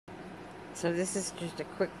So this is just a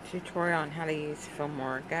quick tutorial on how to use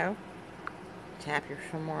FilmoraGo. Tap your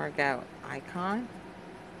FilmoraGo icon,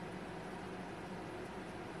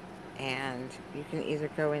 and you can either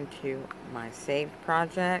go into my saved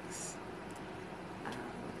projects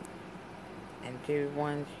and do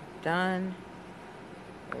ones you've done,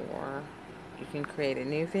 or you can create a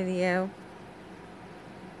new video.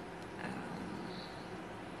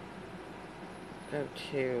 Go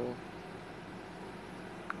to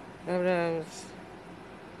photos,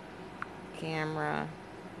 camera,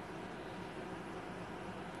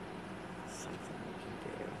 something we can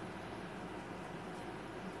do.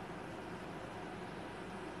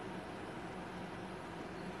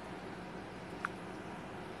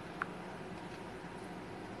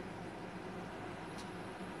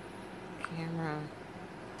 Camera.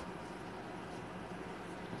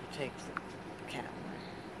 I'll take the cat one.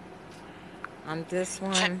 On this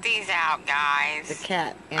one, check these out, guys. The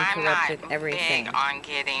cat interrupted everything. I'm not big on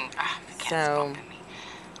getting the cat's So bumping me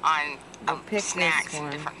on we'll pick snacks this one.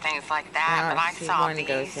 and different things like that. Now but I saw one these.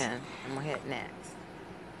 Goes in, and we'll hit next.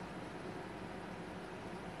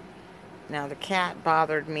 Now the cat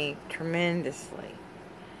bothered me tremendously.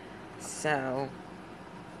 So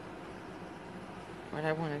what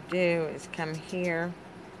I want to do is come here.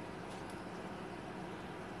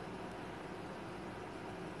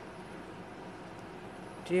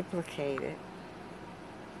 Duplicate it.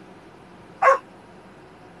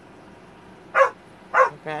 Go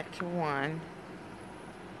back to one.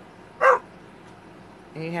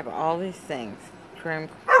 And you have all these things. Trim,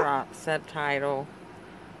 crop, subtitle,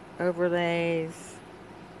 overlays.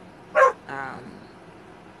 I'm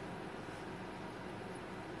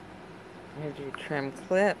going to do trim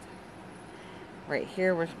clip. Right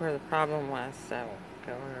here was where the problem was. So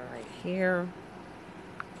go right here.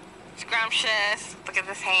 Scrumptious. Look at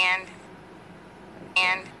this hand.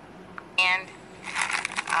 And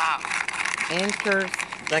enters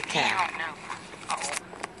the cat. No. Uh-oh.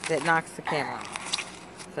 That knocks the camera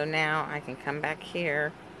off. So now I can come back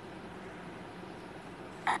here.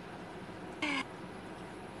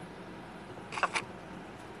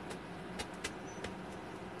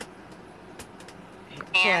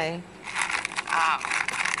 Hit play.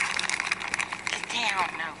 Get down.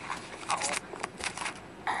 No. Uh-oh.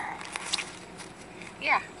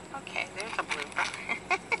 Yeah. Okay. There's a blooper.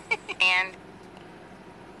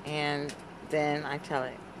 And then I tell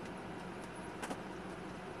it.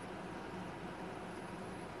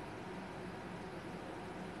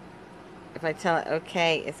 If I tell it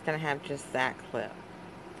okay, it's going to have just that clip.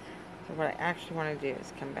 So what I actually want to do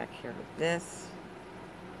is come back here with this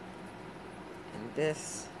and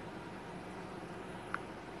this,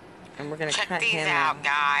 and we're going to cut him out. Check these out,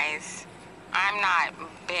 guys. I'm not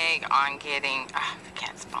big on getting... the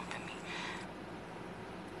cat's bumping me.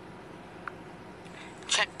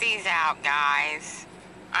 Check these out, guys.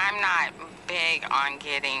 I'm not big on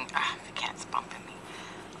getting... the cat's bumping me.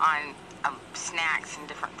 On snacks and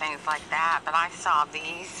different things like that. But I saw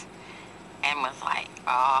these and was like, oh,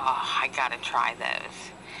 I gotta try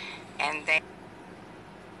those. And they... A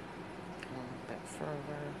bit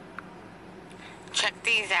further. Check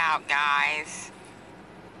these out, guys.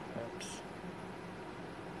 Oops.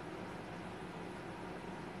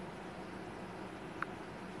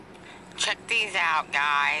 Check these out,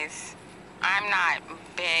 guys. I'm not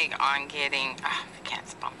big on getting... the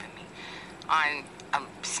cat's bumping me. On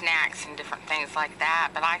snacks and different things like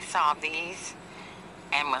that. But I saw these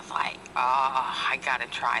and was like, oh, I gotta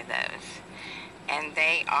try those. And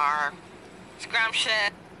they are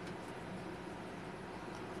scrumptious.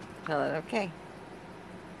 Tell it okay.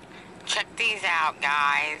 Check these out,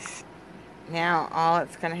 guys. Now all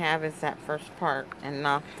it's going to have is that first part and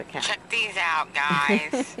not the cat. Check these out,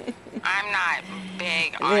 guys. I'm not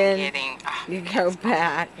big on then getting... you go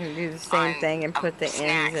back and do the same thing and put the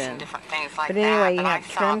ends in. Different things like but anyway, that. you have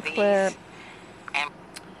trim clip. And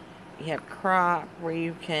you have crop, where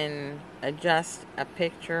you can adjust a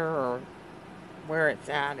picture or where it's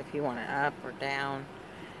at if you want it up or down.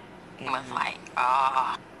 And was like,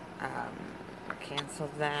 oh. Cancel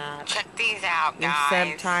that. Check these out, Your guys.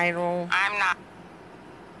 subtitle. I'm not...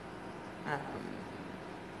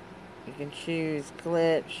 you can choose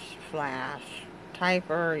glitch, flash,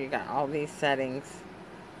 typer. You got all these settings.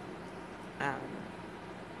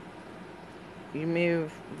 You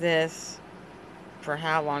move this for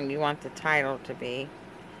how long you want the title to be.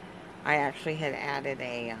 I actually had added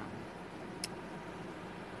a...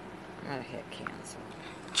 I'm going to hit cancel.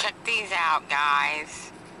 Check these out,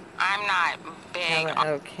 guys. I'm not big... Tell it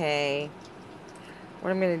okay.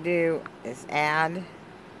 What I'm going to do is add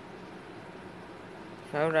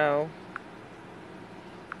photo,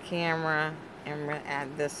 camera, and we're going to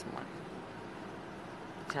add this one.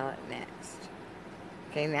 Tell it next.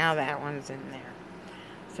 Okay, now that one's in there.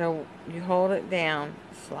 So you hold it down,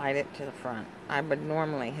 slide it to the front. I would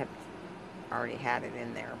normally have already had it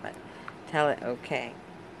in there, but tell it okay.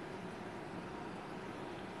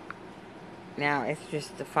 Now it's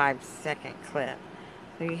just a 5-second clip.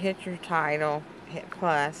 So you hit your title, hit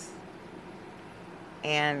plus,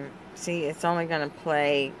 and see, it's only going to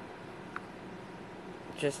play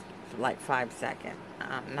just like 5 seconds,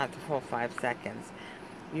 not the full 5 seconds.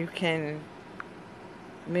 You can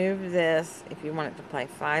move this if you want it to play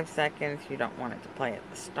 5 seconds. You don't want it to play at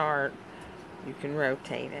the start. You can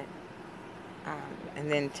rotate it,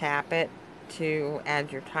 and then tap it to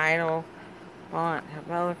add your title, font,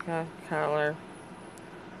 Helvetica, color.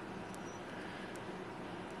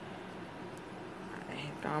 I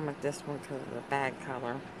had gone with this one because of the bag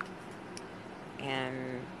color.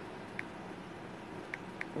 And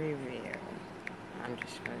review.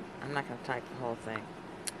 I'm not gonna type the whole thing.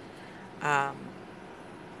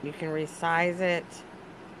 You can resize it.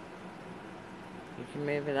 You can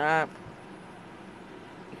move it up.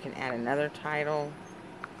 You can add another title.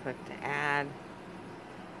 Click to add.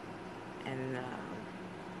 And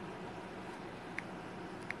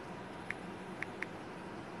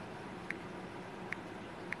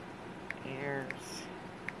here's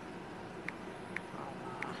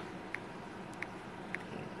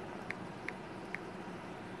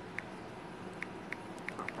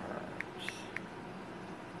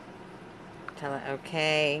tell it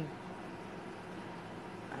okay.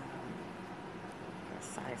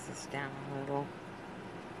 Size this down a little.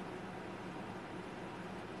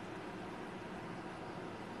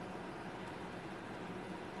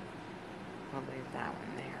 I'll leave that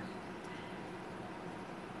one there.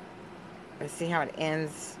 But see how it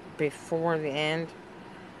ends before the end?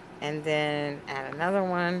 And then add another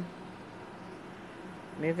one.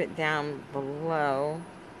 Move it down below.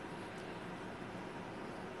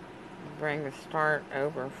 Bring the start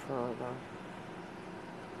over for the...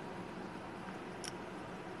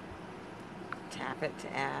 Tap it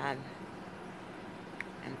to add.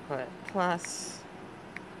 And put plus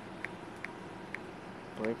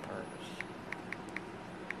bloopers.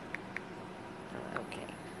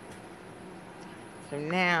 Okay. So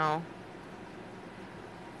now,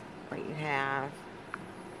 what you have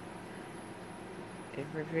is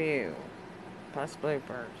review plus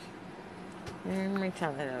bloopers. And let me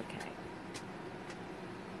tell it okay.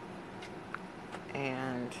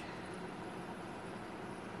 And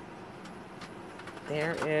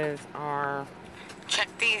there is our check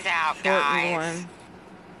these out, shortened guys. one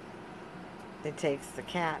that takes the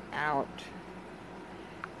cat out.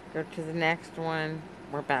 Go to the next one.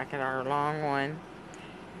 We're back at our long one.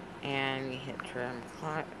 And you hit trim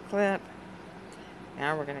clip.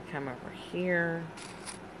 Now we're going to come over here.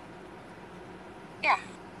 Yeah.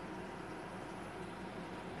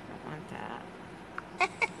 I don't want that.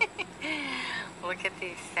 Look at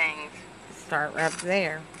these things. Start right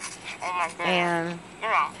there. Oh my goodness. And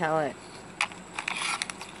yeah. Tell it.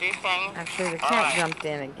 These things. Actually, the cat jumped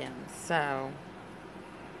in again. So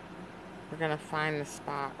we're going to find the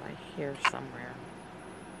spot right here somewhere.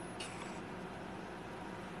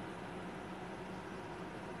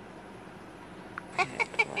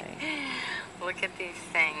 Look at these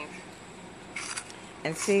things.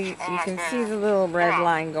 And see, you can see the little red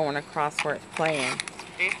line going across where it's playing.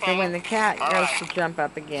 So when the cat goes to jump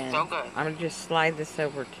up again, I'm going to just slide this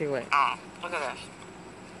over to it. Oh, look at this.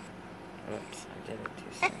 Oops, I did it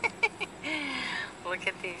too soon. Look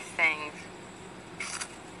at these things.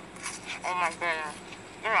 Oh my goodness.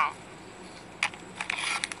 Yeah.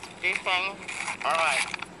 These things are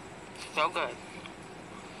like so good.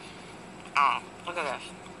 Oh, look at this.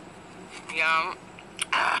 Yum.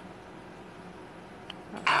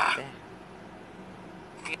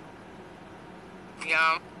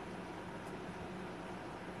 Yum.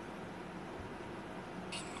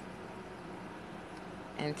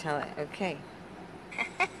 And tell it okay.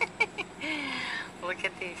 Look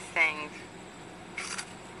at these things.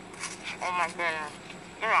 Oh my goodness.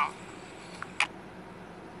 Yeah.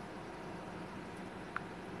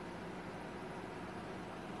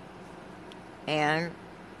 And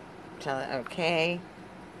tell it okay.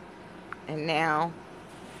 And now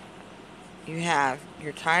you have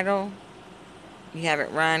your title. You have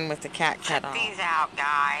it run with the cat cut off. Check these out,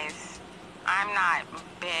 guys. I'm not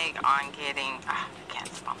big on getting, the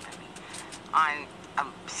cat's bumping me, on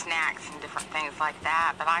snacks and different things like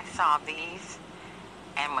that, but I saw these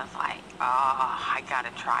and was like, oh, I gotta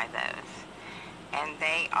try those. And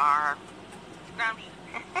they are scrumptious.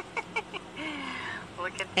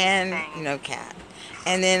 Look at these things. No cat.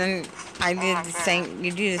 And then I did the same,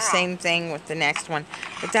 you do the same thing with the next one.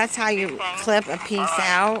 But that's how you clip a piece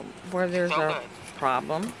out where there's a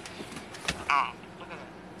problem.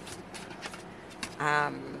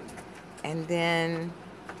 And then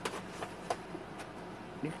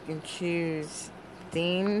you can choose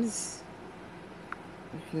themes.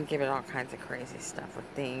 You can give it all kinds of crazy stuff with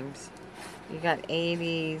themes. You got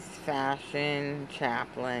 80s, fashion,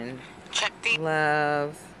 Chaplin,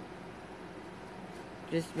 love,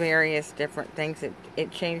 just various different things.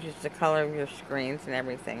 It changes the color of your screens and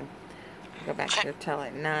everything. Go back to tell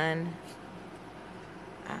it none.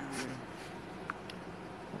 We'll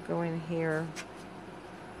go in here.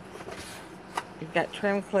 You've got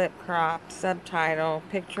trim, clip, crop, subtitle,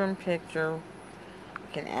 picture in picture. You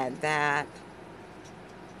can add that.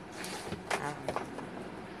 I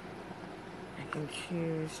can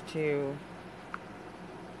choose to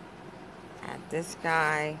add this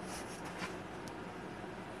guy.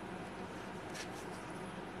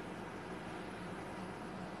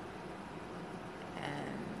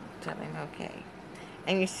 And tell him okay.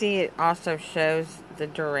 And you see it also shows the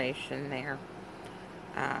duration there.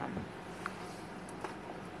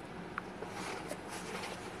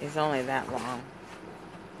 Is only that long.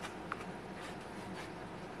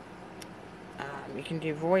 You can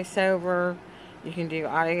do voiceover. You can do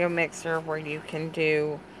audio mixer where you can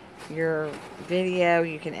do your video.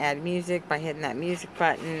 You can add music by hitting that music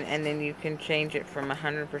button, and then you can change it from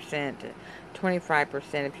 100% to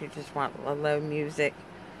 25% if you just want a low music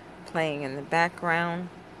playing in the background.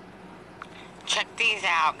 Check these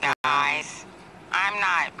out, guys. I'm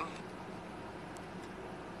not...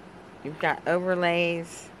 You've got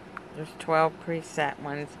overlays. There's 12 preset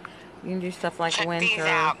ones. You can do stuff like winter. Check these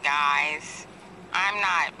out, guys. I'm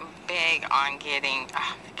not big on getting...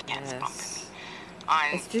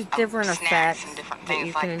 It's just different effects and different that things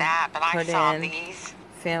you like can that, but I put saw in. These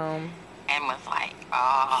Film. and was like,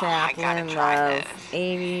 oh, Chaplin, I gotta try love, those.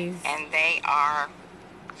 80s. And they are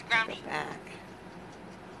scrumpy. Back.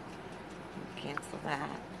 Cancel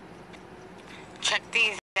that. Check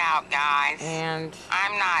these out, guys. And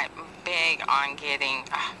I'm not big on getting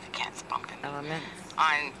elements.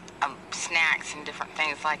 on snacks and different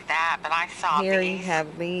things like that, but I saw here these. You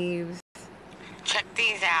have leaves. Check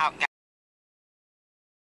these out, guys.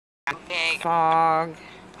 Big fog.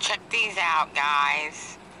 Check these out,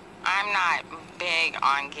 guys. I'm not big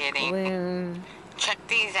on getting balloon. Check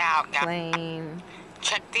these out, guys. Plane.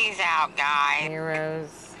 Check these out, guys.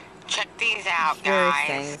 Arrows. Check these out, various guys.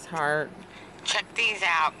 things. Heart. Check these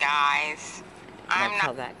out, guys. I'm tell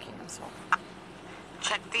not that cancel.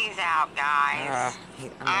 Check these out, guys.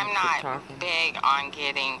 I'm not big on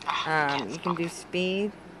getting you can do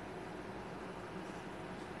speed.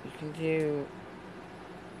 You can do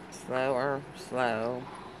slower, slow.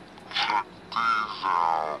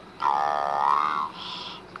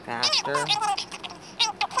 Faster.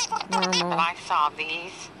 Normal. I saw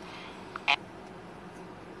these.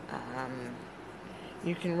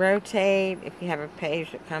 You can rotate if you have a page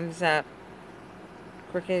that comes up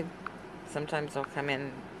crooked. Sometimes they'll come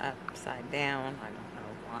in upside down. I don't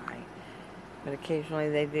know why, but occasionally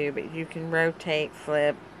they do. But you can rotate,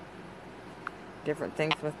 flip, different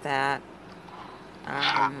things with that.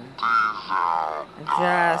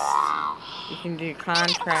 Adjust. You can do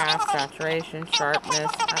contrast, saturation,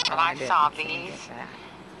 sharpness. I saw these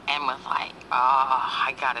and was like, oh,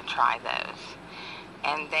 I gotta try those.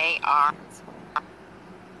 And they are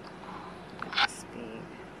speed.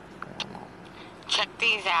 Check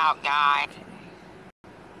these out, guys. Okay.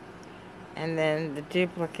 And then the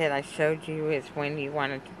duplicate I showed you is when you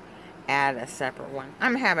wanted to add a separate one.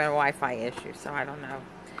 I'm having a Wi-Fi issue, so I don't know.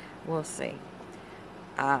 We'll see.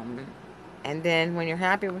 And then when you're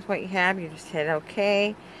happy with what you have, you just hit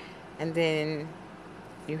OK. And then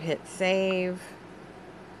you hit save.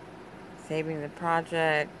 Saving the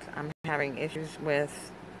project. I'm having issues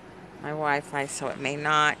with my Wi-Fi, so it may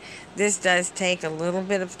not. This does take a little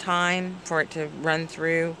bit of time for it to run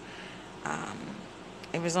through.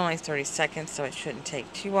 It was only 30 seconds, so it shouldn't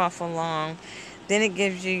take too awful long. Then it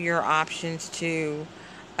gives you your options to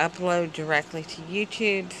upload directly to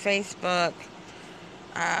YouTube, Facebook,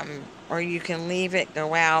 or you can leave it,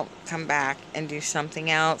 go out, come back, and do something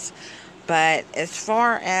else. But as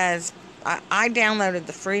far as, I downloaded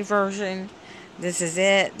the free version. This is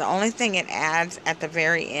it. The only thing it adds at the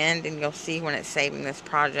very end, and you'll see when it's saving this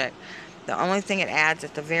project, the only thing it adds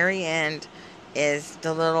at the very end is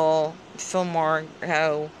the little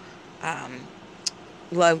FilmoraGo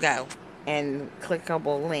logo and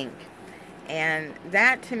clickable link. And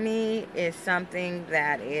that to me is something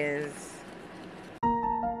that is